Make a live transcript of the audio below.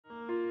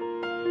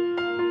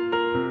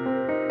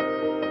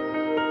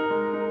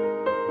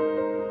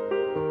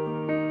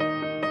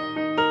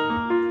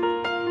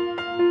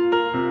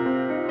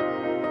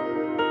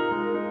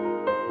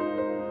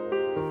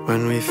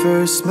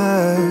first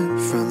met,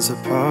 friend's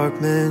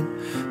apartment.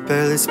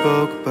 Barely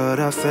spoke, but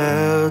I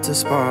felt a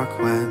spark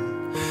when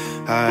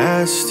I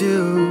asked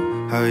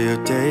you how your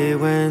day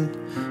went,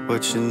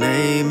 what your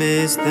name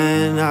is,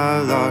 then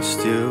I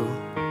lost you.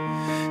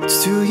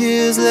 It's 2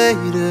 years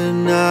later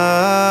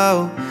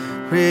now,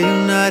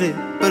 reunited,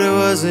 but it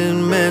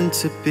wasn't meant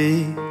to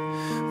be.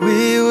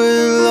 We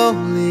were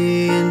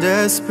lonely and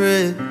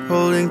desperate,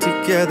 holding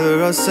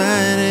together our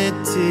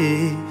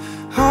sanity.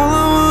 All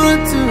I wanna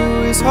do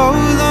is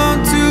hold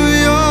on to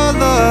your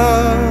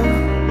love.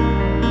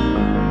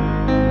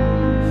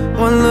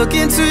 One look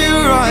into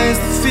your eyes,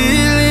 the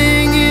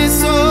feeling is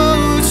so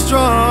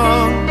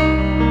strong.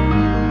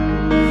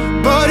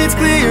 But it's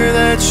clear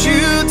that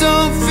you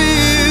don't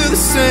feel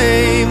the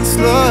same. This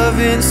love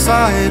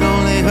inside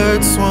only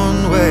hurts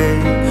one way.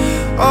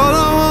 All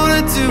I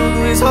wanna do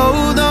is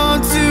hold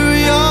on to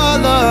your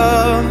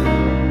love.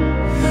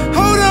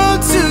 Hold on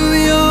to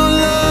your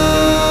love.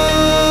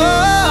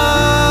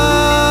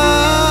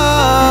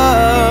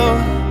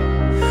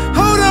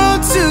 Hold on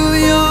to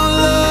your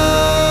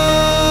love.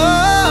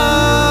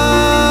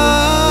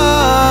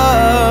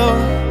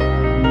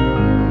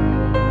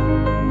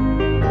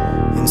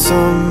 In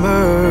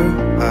summer,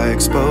 I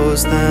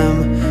exposed them,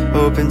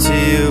 open to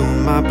you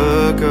my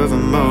book of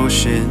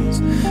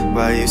emotions.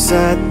 While you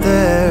sat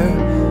there,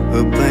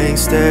 a blank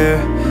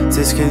stare,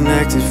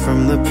 disconnected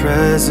from the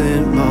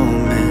present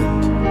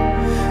moment.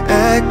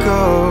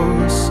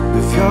 Echoes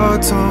of your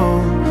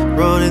tone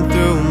running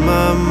through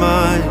my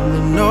mind,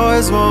 the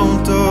noise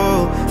won't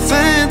dull.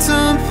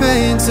 Phantom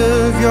pains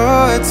of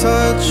your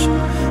touch,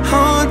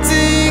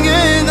 haunting,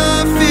 and I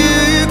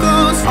feel you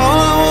close. All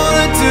I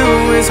wanna do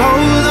is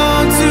hold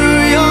on to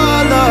your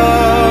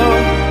love.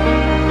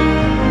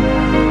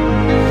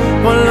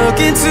 One look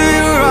into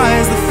your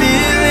eyes, the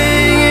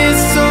feeling is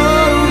so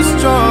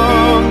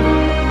strong.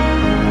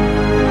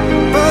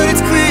 But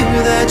it's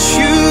clear that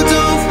you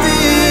don't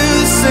feel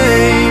the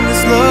same.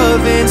 This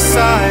love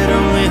inside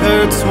only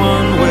hurts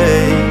one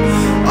way.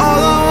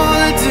 All I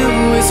wanna do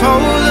is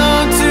hold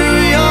on to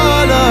your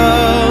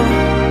love.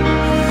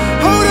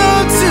 Hold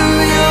on to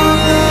your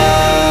love.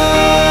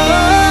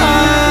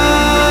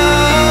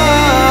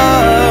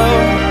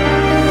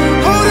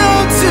 Hold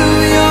on to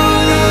your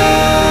love.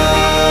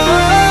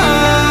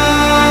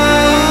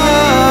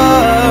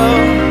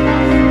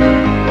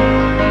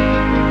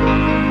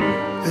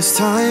 As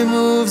time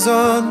moves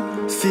on,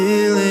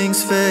 feelings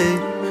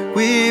fade.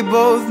 We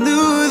both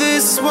knew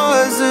this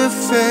was a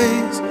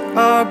phase.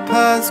 Our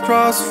paths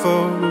cross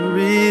for a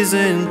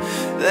reason.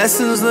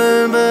 Lessons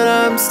learned, but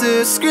I'm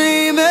still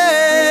screaming.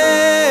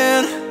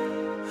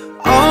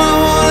 All I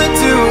wanna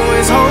do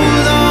is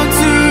hold on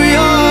to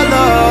your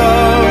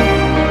love.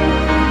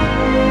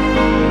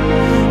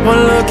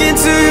 One look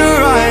into your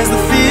eyes,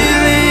 the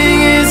feeling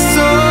is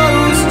so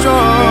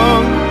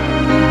strong.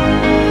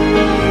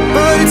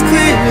 But it's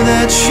clear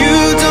that you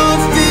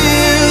don't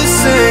feel the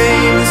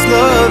same. This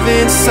love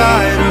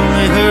inside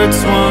only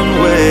hurts one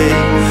way.